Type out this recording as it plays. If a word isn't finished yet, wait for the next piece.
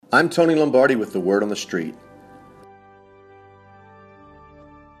I'm Tony Lombardi with the Word on the Street.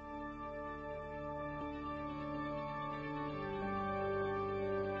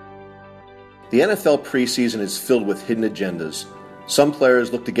 The NFL preseason is filled with hidden agendas. Some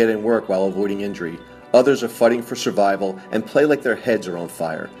players look to get in work while avoiding injury. Others are fighting for survival and play like their heads are on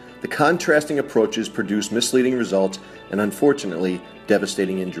fire. The contrasting approaches produce misleading results and, unfortunately,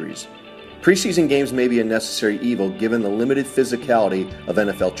 devastating injuries. Preseason games may be a necessary evil given the limited physicality of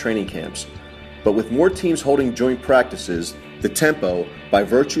NFL training camps. But with more teams holding joint practices, the tempo, by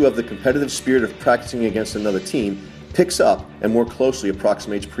virtue of the competitive spirit of practicing against another team, picks up and more closely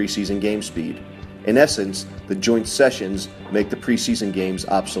approximates preseason game speed. In essence, the joint sessions make the preseason games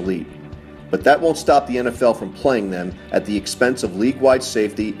obsolete. But that won't stop the NFL from playing them at the expense of league-wide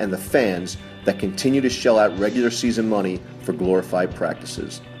safety and the fans that continue to shell out regular season money for glorified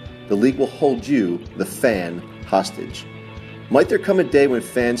practices. The league will hold you, the fan, hostage. Might there come a day when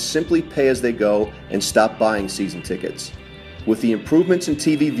fans simply pay as they go and stop buying season tickets? With the improvements in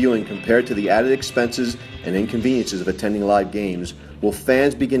TV viewing compared to the added expenses and inconveniences of attending live games, will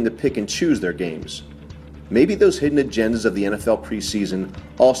fans begin to pick and choose their games? Maybe those hidden agendas of the NFL preseason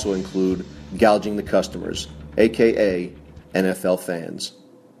also include gouging the customers, aka NFL fans.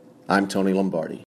 I'm Tony Lombardi.